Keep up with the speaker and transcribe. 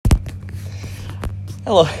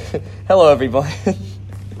Hello, hello everyone.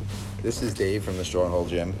 This is Dave from the Stronghold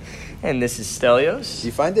Gym. And this is Stelios. Do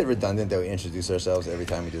you find it redundant that we introduce ourselves every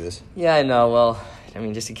time we do this? Yeah, I know. Well, I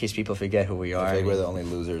mean, just in case people forget who we are. I feel like we're the only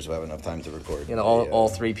losers who have enough time to record. You know, all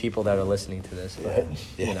three people that are listening to this. But,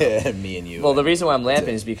 yeah. Me and you. Well, the reason why I'm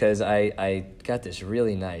laughing is because I got this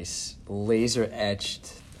really nice laser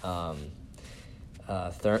etched. Was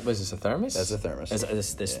this a thermos? That's a thermos.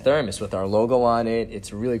 This thermos with our logo on it.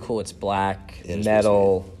 It's really cool. It's black,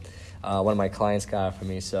 metal. One of my clients got it for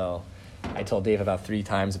me, so I told Dave about 3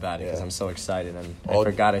 times about it because I'm so excited, and I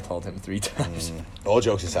forgot I told him 3 times. All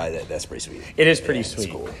jokes aside, that's pretty sweet. It is pretty sweet.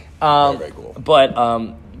 It's cool. Very cool. But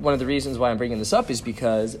one of the reasons why I'm bringing this up is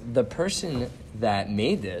because the person that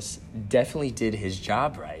made this definitely did his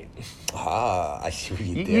job right. I see what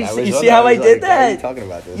you did. You see how I did that? Why are you talking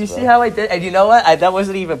about this, You see how I did? And you know what? That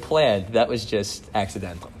wasn't even planned. That was just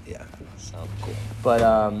accidental. Yeah. So cool.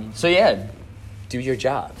 But so yeah, do your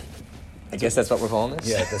job. I guess that's what we're calling this.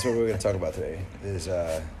 Yeah, that's what we're going to talk about today. Is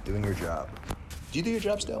doing your job. Do you do your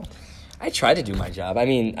job still? I try to do my job. I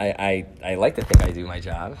mean, I like to think I do my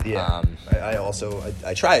job. Yeah.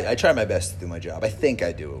 I try my best to do my job. I think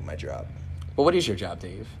I do my job. Well, what is your job,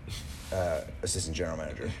 Dave? Assistant general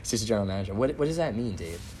manager. Assistant general manager. What does that mean,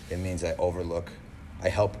 Dave? It means I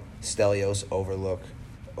help Stelios overlook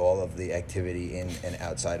all of the activity in and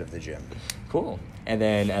outside of the gym. Cool. And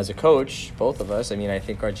then as a coach, both of us, I mean, I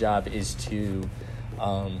think our job is to,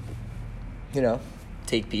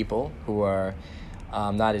 take people who are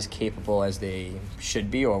not as capable as they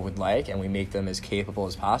should be or would like, and we make them as capable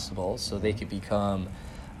as possible so they could become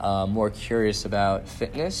more curious about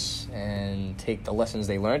fitness and take the lessons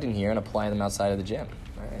they learned in here and apply them outside of the gym.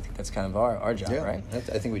 Right? I think that's kind of our job, right?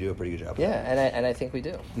 I think we do a pretty good job. Yeah, and I think we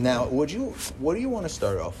do. Now, what do you want to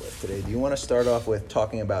start off with today? Do you want to start off with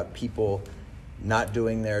talking about people not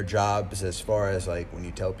doing their jobs as far as like when you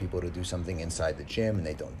tell people to do something inside the gym and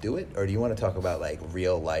they don't do it? Or do you want to talk about like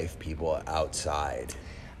real life people outside?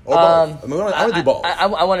 Or both? I want to do both.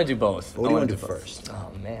 I want to do both. What do you want to do first?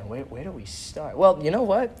 Oh, man, where do we start? Well, you know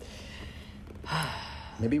what?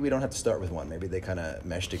 Maybe we don't have to start with one. Maybe they kind of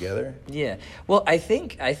mesh together. Yeah. Well, I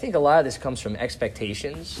think a lot of this comes from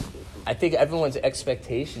expectations. I think everyone's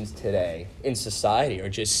expectations today in society are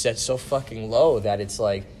just set so fucking low that it's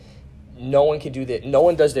like no one can do that. No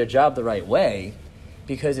one does their job the right way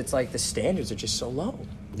because it's like the standards are just so low.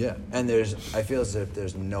 Yeah, and I feel as if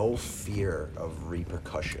there's no fear of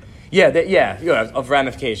repercussion. Of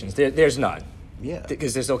ramifications. There's none. Yeah.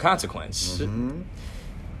 Because there's no consequence. Mm-hmm.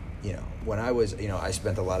 When I was, I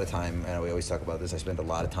spent a lot of time, and we always talk about this, I spent a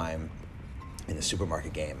lot of time in the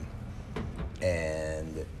supermarket game,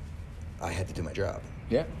 and I had to do my job.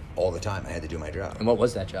 Yeah. All the time, I had to do my job. And what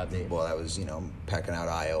was that job, Dave? Well, I was, packing out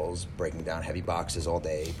aisles, breaking down heavy boxes all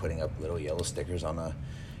day, putting up little yellow stickers on the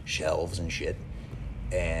shelves and shit.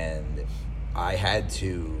 And I had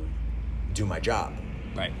to do my job.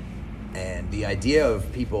 Right. And the idea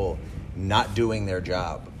of people not doing their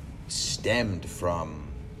job stemmed from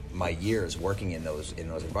my years working in those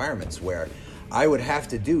environments where I would have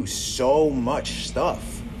to do so much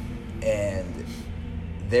stuff, and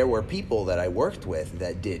there were people that I worked with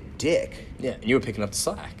that did dick. Yeah, and you were picking up the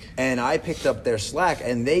slack. And I picked up their slack,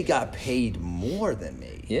 and they got paid more than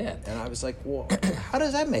me. Yeah. And I was like, well, how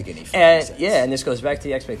does that make any sense? Yeah, and this goes back to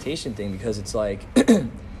the expectation thing because it's like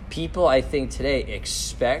people, I think, today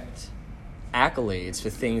expect accolades for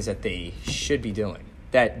things that they should be doing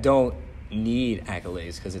that don't need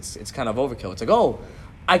accolades because it's kind of overkill. It's like, oh,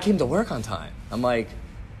 I came to work on time. I'm like,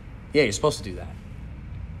 yeah, you're supposed to do that.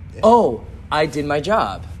 Yeah. Oh, I did my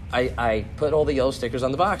job. I put all the yellow stickers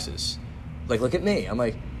on the boxes. Like, look at me. I'm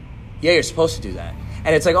like, yeah, you're supposed to do that.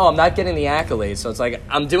 And it's like, oh, I'm not getting the accolades. So it's like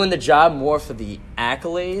I'm doing the job more for the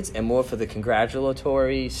accolades and more for the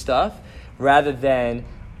congratulatory stuff rather than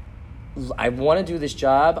I want to do this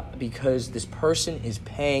job because this person is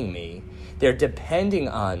paying me. They're depending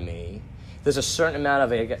on me. There's a certain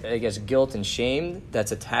amount of, I guess, guilt and shame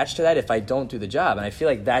that's attached to that if I don't do the job. And I feel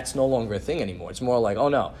like that's no longer a thing anymore. It's more like, oh,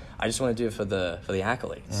 no, I just want to do it for the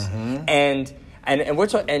accolades. Mm-hmm. And we're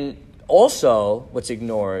talking, and also what's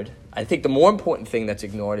ignored, I think the more important thing that's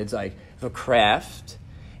ignored is like the craft.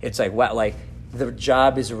 It's like, wow, like the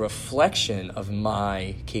job is a reflection of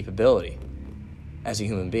my capability as a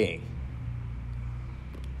human being.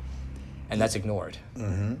 And that's ignored.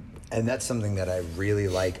 Mm-hmm. And that's something that I really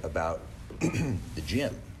like about the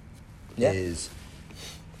gym is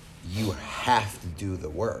you have to do the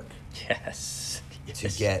work. Yes. To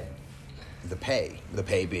get the pay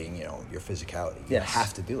being, your physicality. You Yes.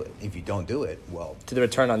 have to do it. If you don't do it, well, To the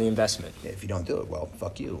return on the investment. if you don't do it, well,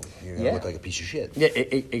 fuck you. You're going to look like a piece of shit. Yeah,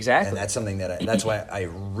 exactly. And that's something that's why I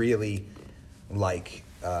really like,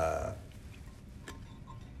 let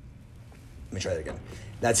me try that again.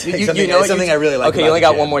 That's something I really like. Okay, about you only the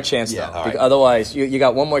got gym. one more chance, Yeah, though. all right. Otherwise, you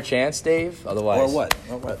got one more chance, Dave. Otherwise, Or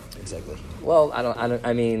what exactly? Well,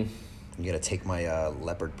 I mean, You gonna take my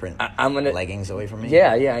leopard print I'm gonna leggings away from me?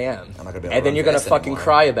 yeah, I am. I'm not gonna be able to and then run you're gonna fast fucking anymore.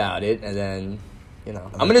 cry about it, and then,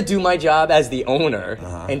 I'm gonna do my job as the owner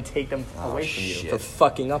and take them away from you shit. for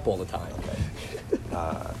fucking up all the time.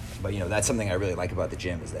 But that's something I really like about the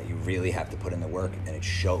gym is that you really have to put in the work and it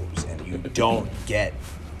shows, and you don't get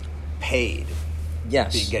paid.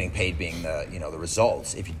 Yes. Getting paid being the the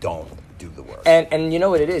results if you don't do the work. And you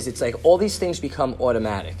know what it is? It's like all these things become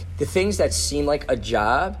automatic. The things that seem like a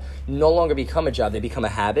job no longer become a job. They become a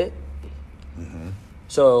habit.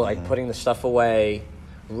 So like putting the stuff away,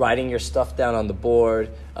 writing your stuff down on the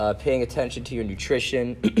board, paying attention to your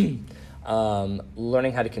nutrition,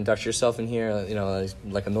 learning how to conduct yourself in here,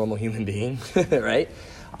 like a normal human being, right?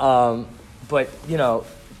 But,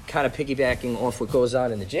 kind of piggybacking off what goes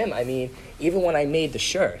on in the gym, I mean, even when I made the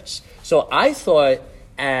shirts. So I thought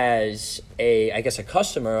as a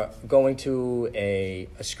customer going to a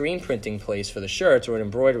screen printing place for the shirts or an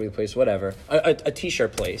embroidery place, whatever, a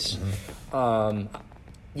t-shirt place, I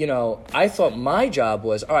thought my job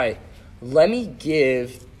was, all right, let me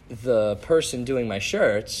give the person doing my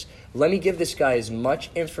shirts, let me give this guy as much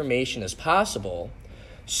information as possible.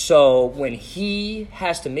 So when he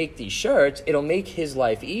has to make these shirts, it'll make his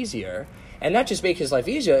life easier. And not just make his life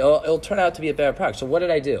easier, it'll turn out to be a better product. So what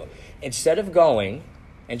did I do? Instead of going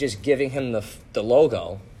and just giving him the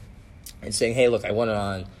logo and saying, hey, look, I want it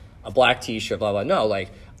on a black t-shirt, blah, blah. No,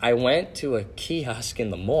 like I went to a kiosk in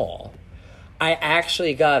the mall. I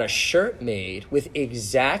actually got a shirt made with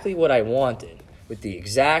exactly what I wanted, with the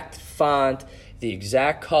exact font, the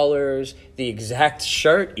exact colors, the exact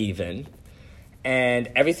shirt even, and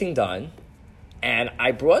everything done. And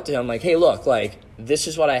I brought to him like, hey, look, like this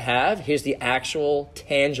is what I have. Here's the actual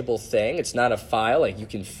tangible thing. It's not a file. Like you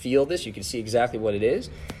can feel this. You can see exactly what it is.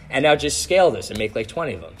 And now just scale this and make like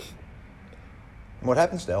 20 of them. What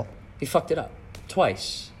happens, Dale? He fucked it up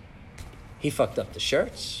twice. He fucked up the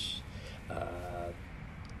shirts,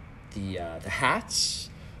 the hats,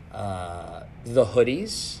 the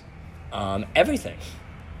hoodies, everything.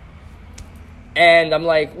 And I'm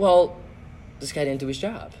like, well, this guy didn't do his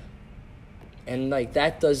job. And like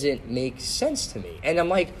that doesn't make sense to me. And I'm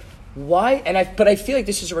like, why? But I feel like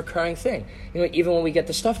this is a recurring thing. Even when we get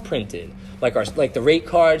the stuff printed, like the rate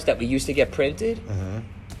cards that we used to get printed,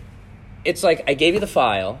 it's like I gave you the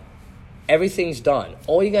file, everything's done.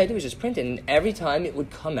 All you gotta do is just print it, and every time it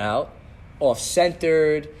would come out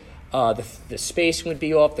off-centered, the spacing would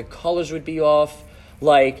be off, the colors would be off.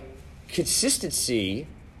 Like consistency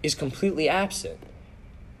is completely absent,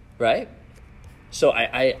 right? So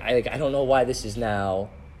I don't know why this is now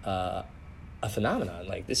a phenomenon.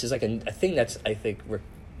 Like this is like a thing that's I think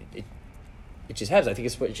it just happens. I think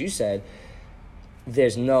it's what you said.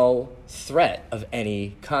 There's no threat of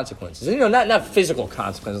any consequences. Not physical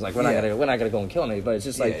consequences. Like we're not gonna go and kill anybody. But it's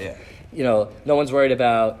just like no one's worried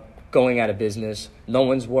about going out of business. No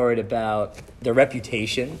one's worried about their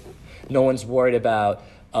reputation. No one's worried about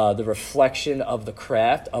the reflection of the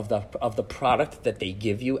craft of the product that they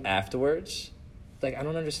give you afterwards. Like, I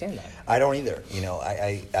don't understand that. I don't either.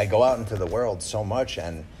 I go out into the world so much,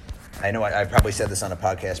 and I know I probably said this on a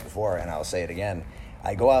podcast before, and I'll say it again.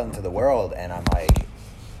 I go out into the world, and I'm like,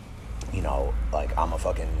 like I'm a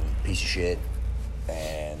fucking piece of shit,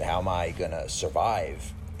 and how am I going to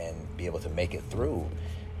survive and be able to make it through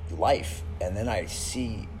life? And then I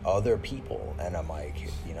see other people, and I'm like,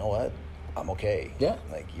 you know what? I'm okay. Yeah.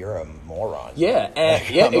 Like, you're a moron. Yeah, and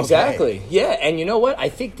I'm exactly. okay. Yeah, and you know what? I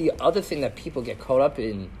think the other thing that people get caught up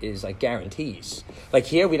in is, like, guarantees. Like,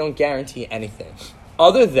 here, we don't guarantee anything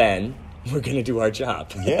other than we're going to do our job.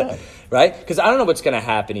 Yeah. Right? Because I don't know what's going to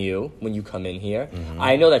happen to you when you come in here.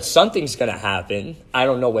 I know that something's going to happen. I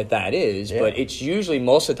don't know what that is, but it's usually,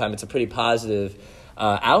 most of the time, it's a pretty positive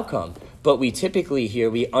outcome. But we typically here,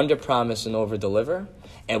 we under-promise and over-deliver.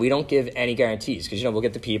 And we don't give any guarantees because, we'll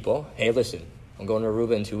get the people, hey, listen, I'm going to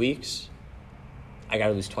Aruba in 2 weeks. I got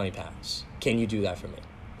to lose 20 pounds. Can you do that for me?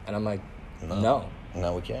 And I'm like, no.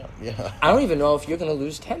 No, we can't. Yeah. I don't even know if you're going to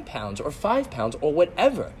lose 10 pounds or 5 pounds or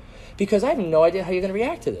whatever because I have no idea how you're going to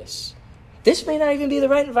react to this. This may not even be the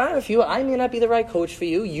right environment for you. I may not be the right coach for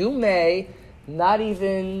you. You may not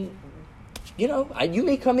even, you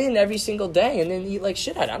may come in every single day and then eat like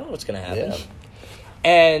shit. I don't know what's going to happen. Yeah.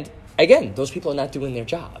 And again, those people are not doing their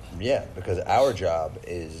job. Yeah, because our job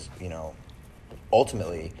is,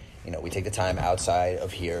 ultimately, we take the time outside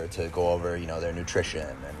of here to go over, their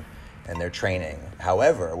nutrition and their training.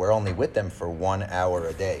 However, we're only with them for 1 hour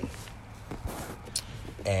a day.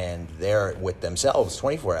 And they're with themselves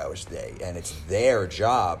 24 hours a day. And it's their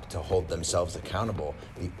job to hold themselves accountable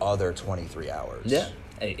the other 23 hours. Yeah,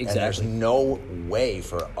 exactly. And there's no way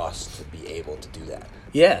for us to be able to do that.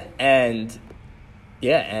 Yeah, and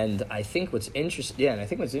I think what's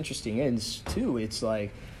interesting is, too, it's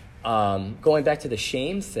like going back to the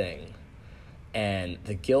shame thing and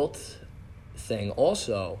the guilt thing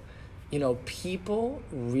also, people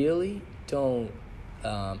really don't,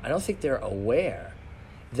 I don't think they're aware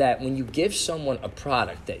that when you give someone a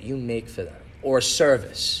product that you make for them or a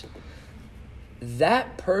service,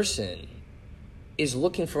 that person is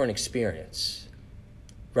looking for an experience,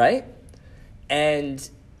 right? And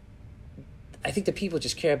I think the people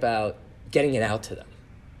just care about getting it out to them.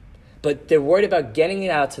 But they're worried about getting it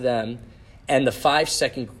out to them and the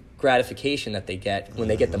 5-second gratification that they get when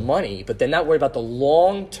they get the money, but they're not worried about the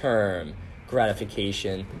long-term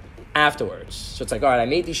gratification afterwards. So it's like, all right, I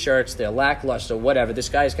made these shirts, they're lackluster, whatever. This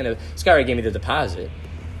guy already gave me the deposit.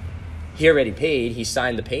 He already paid, he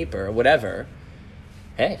signed the paper, whatever.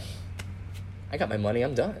 Hey, I got my money,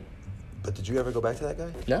 I'm done. But did you ever go back to that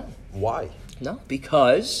guy? No. Why? No,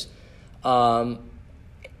 because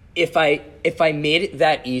if I made it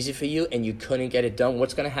that easy for you and you couldn't get it done,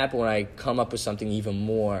 what's going to happen when I come up with something even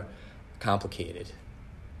more complicated?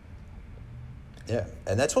 Yeah,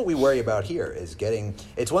 and that's what we worry about here is getting.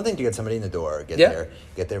 It's one thing to get somebody in the door,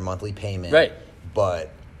 get their monthly payment, right?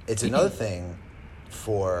 But it's another thing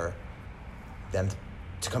for them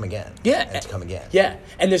to come again. Yeah, and to come again. Yeah,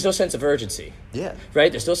 and there's no sense of urgency. Yeah,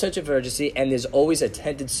 right. There's no sense of urgency, and there's always a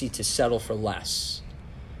tendency to settle for less.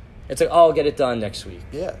 It's like, oh, I'll get it done next week.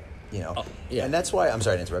 Yeah. And that's why I'm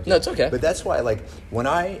sorry to interrupt you. No, it's okay. But that's why, like, when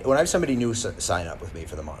I have somebody new sign up with me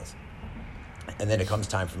for the month. And then it comes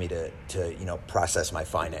time for me to process my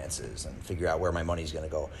finances and figure out where my money's going to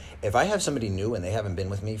go. If I have somebody new and they haven't been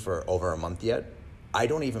with me for over a month yet, I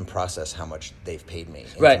don't even process how much they've paid me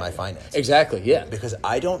into my finances. Exactly, yeah. Because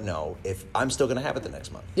I don't know if I'm still going to have it the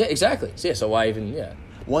next month. Yeah, exactly. So why even,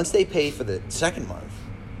 Once they pay for the second month,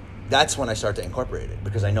 that's when I start to incorporate it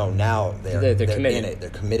because I know now they're committed. in it. They're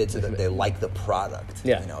committed to they like the product.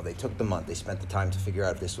 Yeah. They took the month. They spent the time to figure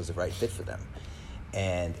out if this was the right fit for them.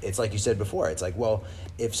 And it's like you said before, it's like, well,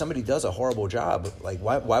 if somebody does a horrible job, like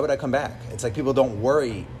why would I come back? It's like people don't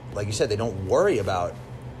worry, like you said, they don't worry about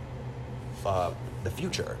the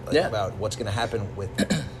future, about what's going to happen with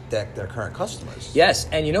their current customers. Yes,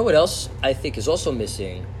 and you know what else I think is also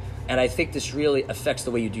missing, and I think this really affects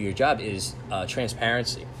the way you do your job, is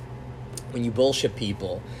transparency. When you bullshit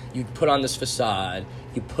people, you put on this facade,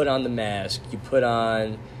 you put on the mask, you put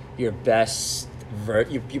on your best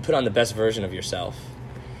you put on the best version of yourself,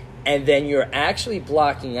 and then you're actually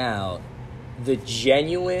blocking out the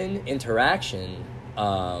genuine interaction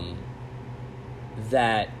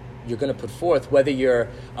that you're going to put forth, whether you're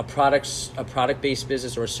a product-based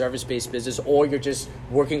business or a service-based business, or you're just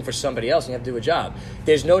working for somebody else and you have to do a job.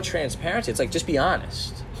 There's no transparency. It's like, just be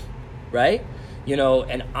honest, right?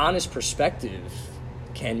 An honest perspective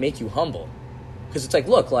can make you humble, because it's like,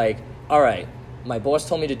 look, like, all right, my boss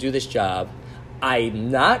told me to do this job. I'm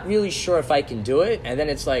not really sure if I can do it. And then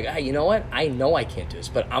it's like, hey, you know what? I know I can't do this,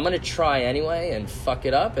 but I'm going to try anyway and fuck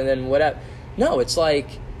it up. And then whatever. No, it's like,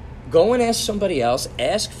 go and ask somebody else,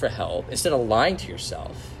 ask for help instead of lying to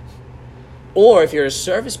yourself. Or if you're a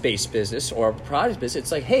service-based business or a product business,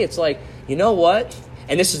 it's like, hey, it's like, you know what?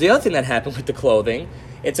 And this is the other thing that happened with the clothing.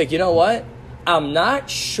 It's like, you know what? I'm not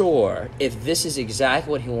sure if this is exactly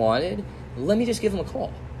what he wanted. Let me just give him a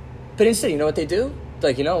call. But instead, you know what they do? They're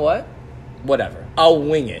like, you know what? Whatever. I'll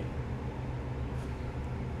wing it.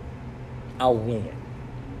 I'll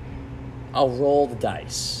roll the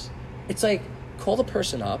dice. It's like, call the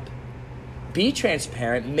person up, be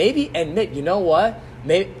transparent, maybe admit, you know what?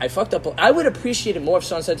 Maybe I fucked up. I would appreciate it more if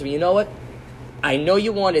someone said to me, you know what? I know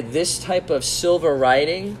you wanted this type of silver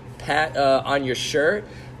writing on your shirt,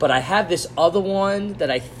 but I have this other one that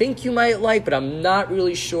I think you might like, but I'm not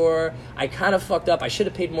really sure. I kind of fucked up. I should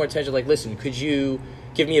have paid more attention. Like, listen, could you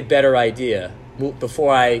give me a better idea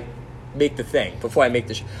before I make the thing, before I make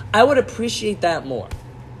the I would appreciate that more.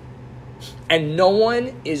 And no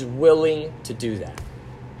one is willing to do that.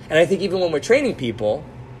 And I think even when we're training people,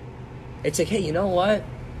 it's like, hey, you know what?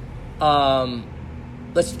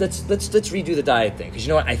 Let's redo the diet thing. Because you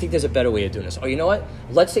know what? I think there's a better way of doing this. Or you know what?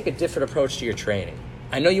 Let's take a different approach to your training.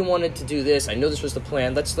 I know you wanted to do this. I know this was the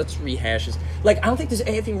plan. Let's rehash this. Like, I don't think there's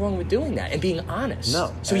anything wrong with doing that and being honest.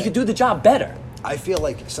 No. So you can do the job better. I feel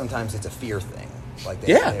like sometimes it's a fear thing. Like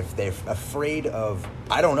they're afraid of,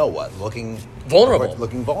 I don't know what, looking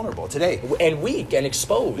vulnerable. Today. And weak and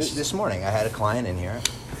exposed. This morning, I had a client in here.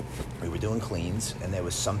 We were doing cleans, and there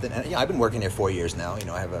was something. And, I've been working here 4 years now.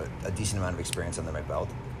 I have a decent amount of experience under my belt.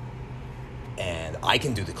 And I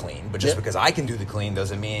can do the clean, but just because I can do the clean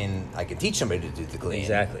doesn't mean I can teach somebody to do the clean.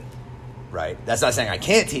 Exactly. Right? That's not saying I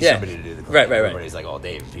can't teach somebody to do the clean. Right. Everybody's like, oh,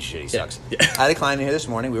 Dave, piece of shit, he sucks. Yeah. I had a client in here this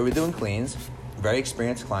morning. We were doing cleans. Very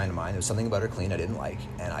experienced client of mine. There was something about her clean I didn't like,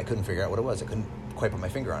 and I couldn't figure out what it was. I couldn't quite put my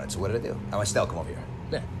finger on it. So what did I do? I went, Stell, come over here.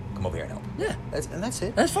 Yeah. Come over here and help. Yeah. That's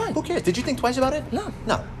it. That's fine. Who cares? Did you think twice about it? No.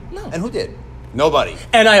 And who did? Nobody.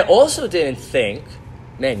 And I also didn't think,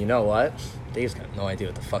 man, you know what? Dave's got no idea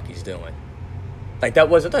what the fuck he's doing. Like, that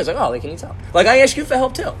wasn't, I was like, oh, like, can you tell? Like, I ask you for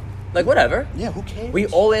help, too. Like, whatever. Yeah, who cares? We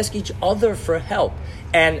all ask each other for help.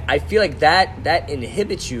 And I feel like that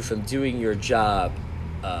inhibits you from doing your job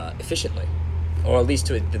efficiently. Or at least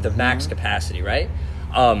to the max capacity, right?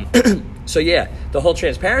 So, yeah, the whole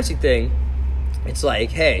transparency thing, it's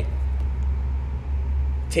like, hey,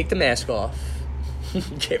 take the mask off,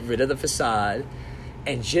 get rid of the facade,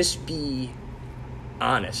 and just be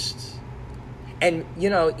honest. And,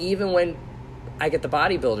 even when I get the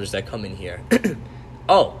bodybuilders that come in here,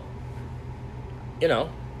 oh,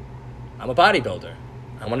 I'm a bodybuilder.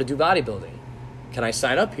 I want to do bodybuilding. Can I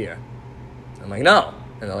sign up here? I'm like, no.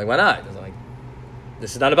 And they're like, why not? I'm like,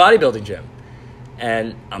 this is not a bodybuilding gym.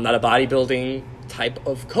 And I'm not a bodybuilding type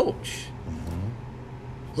of coach. Mm-hmm.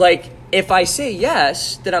 Like, if I say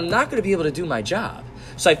yes, then I'm not going to be able to do my job.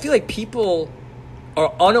 So I feel like people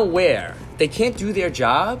are unaware. They can't do their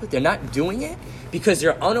job. They're not doing it because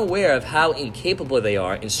they're unaware of how incapable they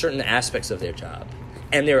are in certain aspects of their job.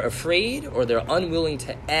 And they're afraid or they're unwilling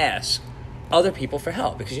to ask other people for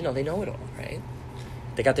help because, they know it all, right?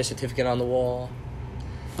 They got their certificate on the wall.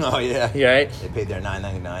 Oh, yeah. Yeah, right? They paid their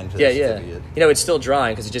 $9.99 for the certificate. It's still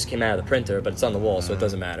drying because it just came out of the printer, but it's on the wall, so it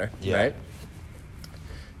doesn't matter, right?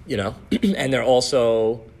 And they're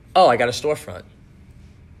also, I got a storefront.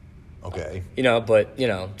 Okay. But,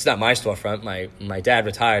 it's not my storefront. My dad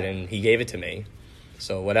retired and he gave it to me.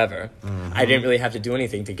 So whatever. Mm-hmm. I didn't really have to do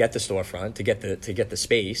anything to get the storefront, to get the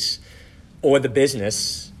space or the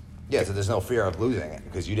business. Yeah, so there's no fear of losing it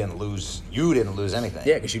because you didn't lose anything.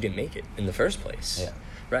 Yeah, because you didn't make it in the first place. Yeah.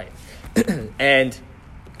 Right. And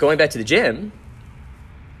going back to the gym,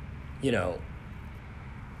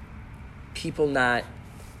 people not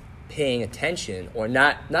paying attention or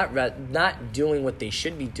not doing what they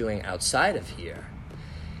should be doing outside of here.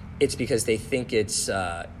 It's because they think it's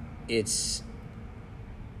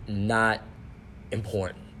not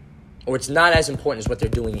important, or it's not as important as what they're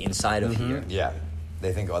doing inside of here. Yeah,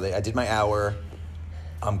 they think, I did my hour,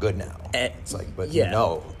 I'm good now. It's like, but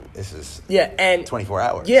this is 24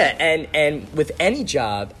 hours. Yeah, and with any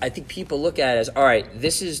job, I think people look at it as, all right,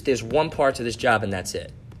 there's one part to this job and that's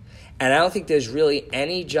it. And I don't think there's really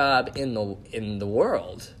any job in the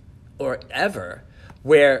world or ever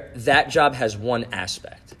where that job has one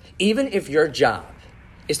aspect. Even if your job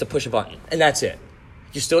is to push a button and that's it.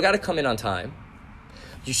 You still got to come in on time.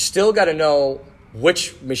 You still got to know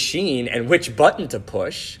which machine and which button to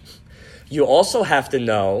push. You also have to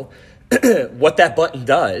know what that button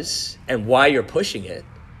does and why you're pushing it,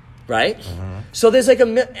 right? Mm-hmm. So there's like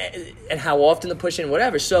and how often to push it and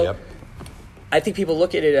whatever. So I think people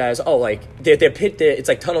look at it as, it's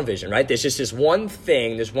like tunnel vision, right? There's just this one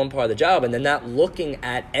thing, there's one part of the job, and they're not looking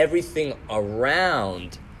at everything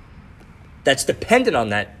around that's dependent on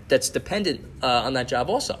that job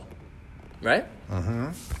also, right? Mm-hmm.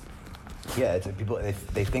 Yeah, it's people.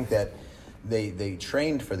 They think that they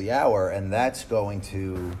trained for the hour, and that's going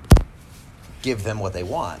to give them what they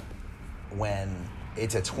want. When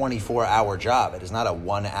it's a 24-hour job, it is not a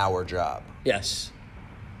 1-hour job. Yes.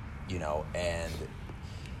 And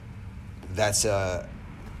that's it's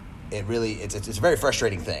a very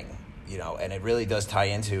frustrating thing. And it really does tie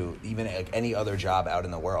into even like any other job out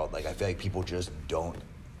in the world. Like, I feel like people just don't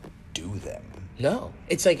do them. No.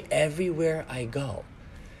 It's like everywhere I go,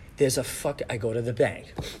 I go to the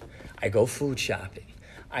bank. I go food shopping.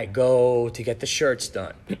 I go to get the shirts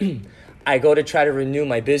done. I go to try to renew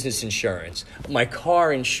my business insurance, my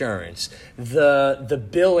car insurance, the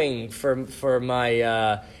billing for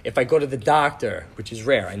my, if I go to the doctor, which is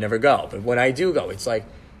rare, I never go. But when I do go, it's like,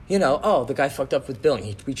 the guy fucked up with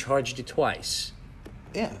billing. We charged you twice.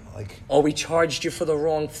 Yeah, Or we charged you for the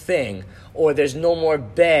wrong thing. Or there's no more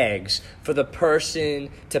bags for the person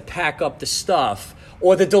to pack up the stuff.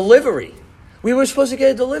 Or the delivery. We were supposed to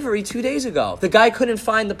get a delivery 2 days ago. The guy couldn't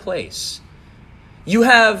find the place. You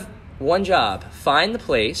have one job. Find the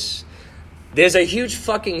place. There's a huge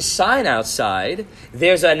fucking sign outside.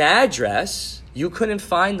 There's an address. You couldn't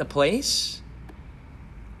find the place?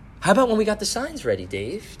 How about when we got the signs ready,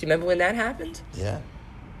 Dave? Do you remember when that happened? Yeah.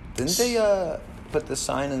 Didn't they put the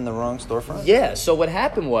sign in the wrong storefront? Yeah, so what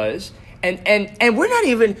happened was, and we're not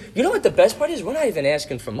even, you know what the best part is? We're not even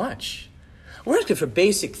asking for much. We're asking for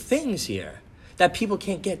basic things here that people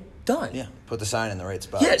can't get done. Yeah, put the sign in the right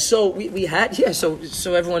spot. Yeah, so we had,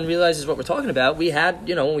 so everyone realizes what we're talking about. We had,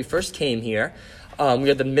 when we first came here,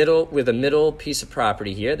 we're the middle piece of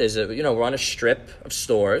property here. There's we're on a strip of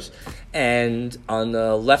stores, and on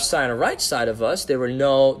the left side and right side of us, it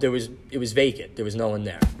was vacant. There was no one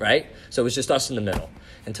there, right? So it was just us in the middle.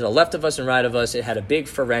 And to the left of us and right of us, it had a big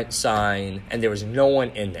for rent sign, and there was no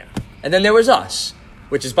one in there. And then there was us,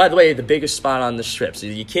 which is, by the way, the biggest spot on the strip. So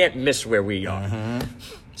you can't miss where we are. Mm-hmm.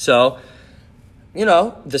 So,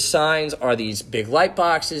 the signs are these big light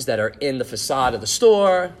boxes that are in the facade of the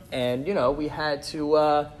store. And, we had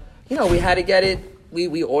to, get it.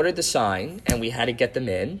 We ordered the sign, and we had to get them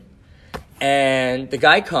in. And the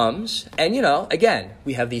guy comes, and, again,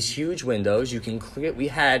 we have these huge windows. You can clear. We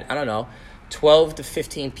had, 12 to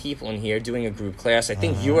 15 people in here doing a group class. I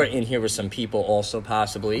think you were in here with some people also,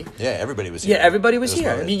 possibly. Yeah, everybody was here. Yeah, everybody was here.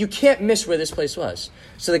 I mean, you can't miss where this place was.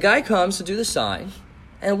 So the guy comes to do the sign,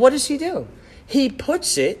 and what does he do? He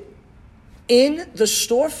puts it in the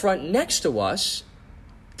storefront next to us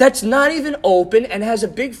that's not even open and has a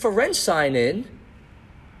big for rent sign in.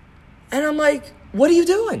 And I'm like, what are you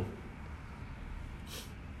doing?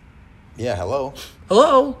 Yeah, hello.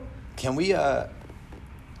 Hello? Can we, I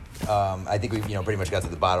think we, pretty much got to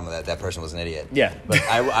the bottom of that. That person was an idiot. Yeah. But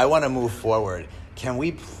I want to move forward. Can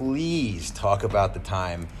we please talk about the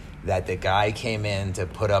time that the guy came in to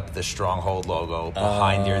put up the Stronghold logo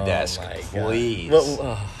behind your desk? Please.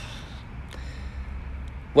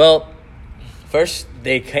 Well, first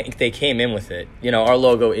they came in with it. Our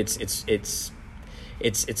logo. It's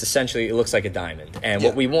essentially, it looks like a diamond. And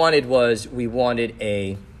what we wanted was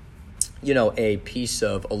a piece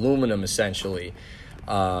of aluminum essentially.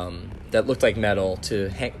 That looked like metal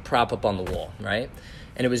to prop up on the wall, right?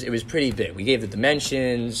 And it was pretty big. We gave the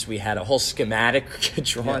dimensions. We had a whole schematic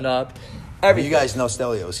drawn up. Everything. You guys know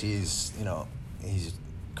Stelios. He's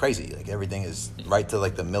crazy. Like everything is right to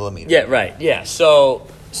like the millimeter. Yeah, right. Yeah. So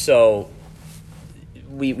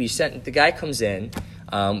we sent, the guy comes in.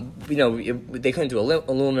 They couldn't do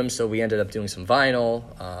aluminum, so we ended up doing some vinyl.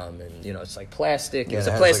 And it's like plastic. Yeah, it's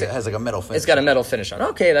a plastic. It has like a metal finish. It's got a metal finish on.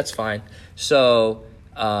 Okay, that's fine. So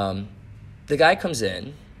the guy comes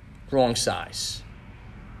in, wrong size.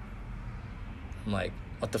 I'm like,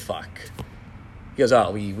 what the fuck? He goes, oh,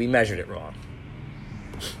 we measured it wrong.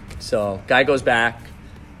 So guy goes back.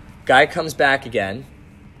 Guy comes back again,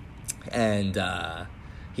 and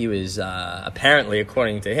he was apparently,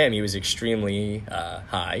 according to him, he was extremely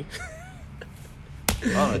high.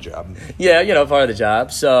 On the job. Yeah, part of the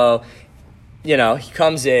job. So, he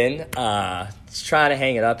comes in, he's trying to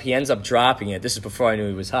hang it up. He ends up dropping it. This is before I knew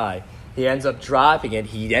he was high. He ends up dropping it.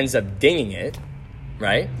 He ends up dinging it,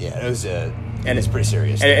 right? Yeah, it was pretty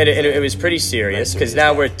serious. And it was pretty serious because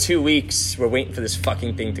now we're 2 weeks. We're waiting for this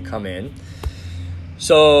fucking thing to come in.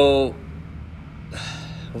 So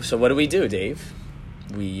what do we do, Dave?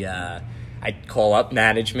 I call up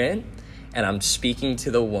management, and I'm speaking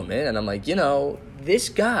to the woman, and I'm like, this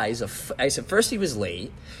guy's I said, first he was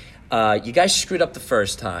late. You guys screwed up the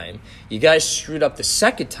first time. You guys screwed up the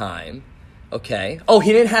second time. Okay. Oh,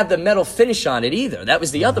 he didn't have the metal finish on it either. That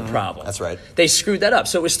was the other problem. That's right. They screwed that up.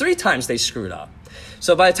 So it was 3 times they screwed up.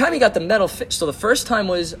 So by the time he got the metal so the first time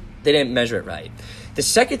was they didn't measure it right. The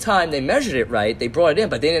second time they measured it right, they brought it in,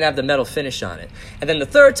 but they didn't have the metal finish on it. And then the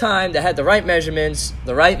third time, they had the right measurements,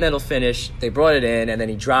 the right metal finish, they brought it in, and then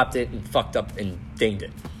he dropped it and fucked up and dinged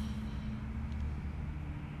it.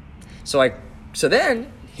 So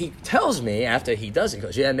then he tells me after he does it, he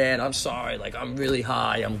goes, yeah, man, I'm sorry. Like, I'm really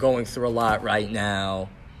high. I'm going through a lot right now.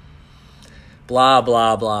 Blah,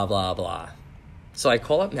 blah, blah, blah, blah. So I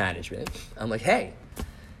call up management. I'm like, hey,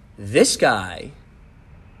 this guy,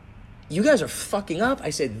 you guys are fucking up. I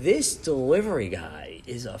said, this delivery guy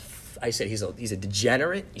is he's a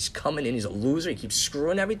degenerate. He's coming in. He's a loser. He keeps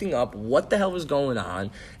screwing everything up. What the hell is going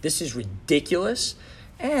on? This is ridiculous.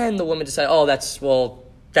 And the woman decided,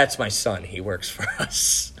 that's my son. He works for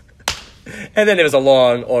us. And then there was a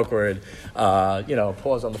long, awkward,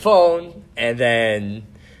 pause on the phone. And then,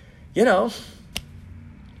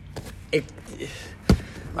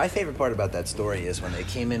 My favorite part about that story is when they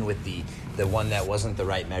came in with the one that wasn't the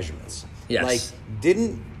right measurements. Yes. Like,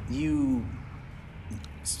 didn't you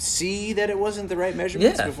see that it wasn't the right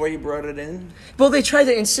measurements Yeah. before you brought it in? Well, they tried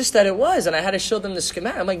to insist that it was, and I had to show them the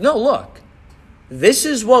schematic. I'm like, no, look, this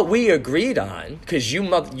is what we agreed on because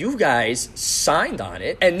you guys signed on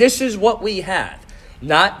it, and this is what we have,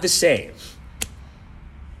 not the same.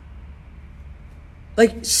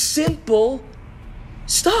 Like simple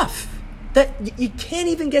stuff that you can't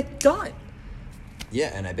even get done.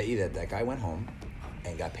 Yeah, and I bet you that guy went home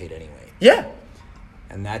and got paid anyway. Yeah,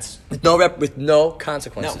 And that's with no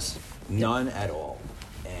consequences. none at all.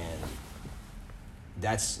 And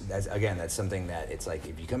that's again, that's something that it's like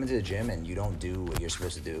if you come into the gym and you don't do what you're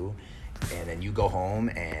supposed to do, and then you go home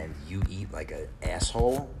and you eat like an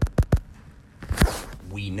asshole,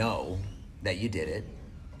 we know that you did it,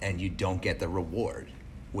 and you don't get the reward,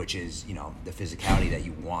 which is, you know, the physicality that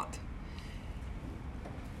you want.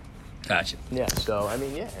 Gotcha. Yeah. So I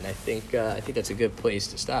mean, yeah, and I think that's a good place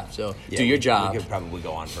to stop. So Yeah, do your job. We could probably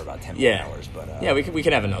go on for about 10 more Yeah. hours, but Yeah, we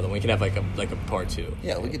can have another one. We can have like a part two.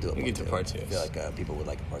 yeah, we could do it. We could do part two. I feel like people would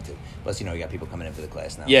like a part two. Plus, you know, you got people coming in for the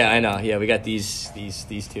class now. Yeah, I know. Yeah, we got these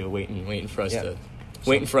two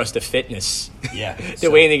waiting for us to fitness. Yeah, They're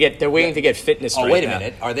waiting to get fitness. Oh, right wait a now.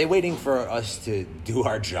 minute. Are they waiting for us to do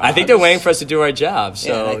our job? I think they're waiting for us to do our job. So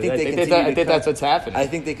Yeah, and I think that's what's happening. I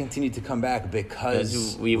think they continue to come back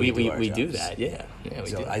because we do our do jobs. that. Yeah, we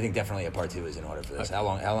So do. I think definitely a part two is in order for this. Okay.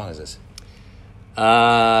 How long is this?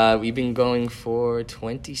 We've been going for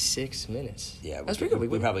 26 minutes. Yeah, that's pretty good.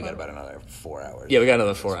 We probably got about another 4 hours. Yeah, we got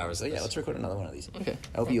another 4 hours. So yeah, let's record another one of these. Okay.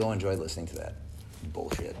 I hope you all enjoyed listening to that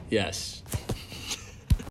bullshit. Yes.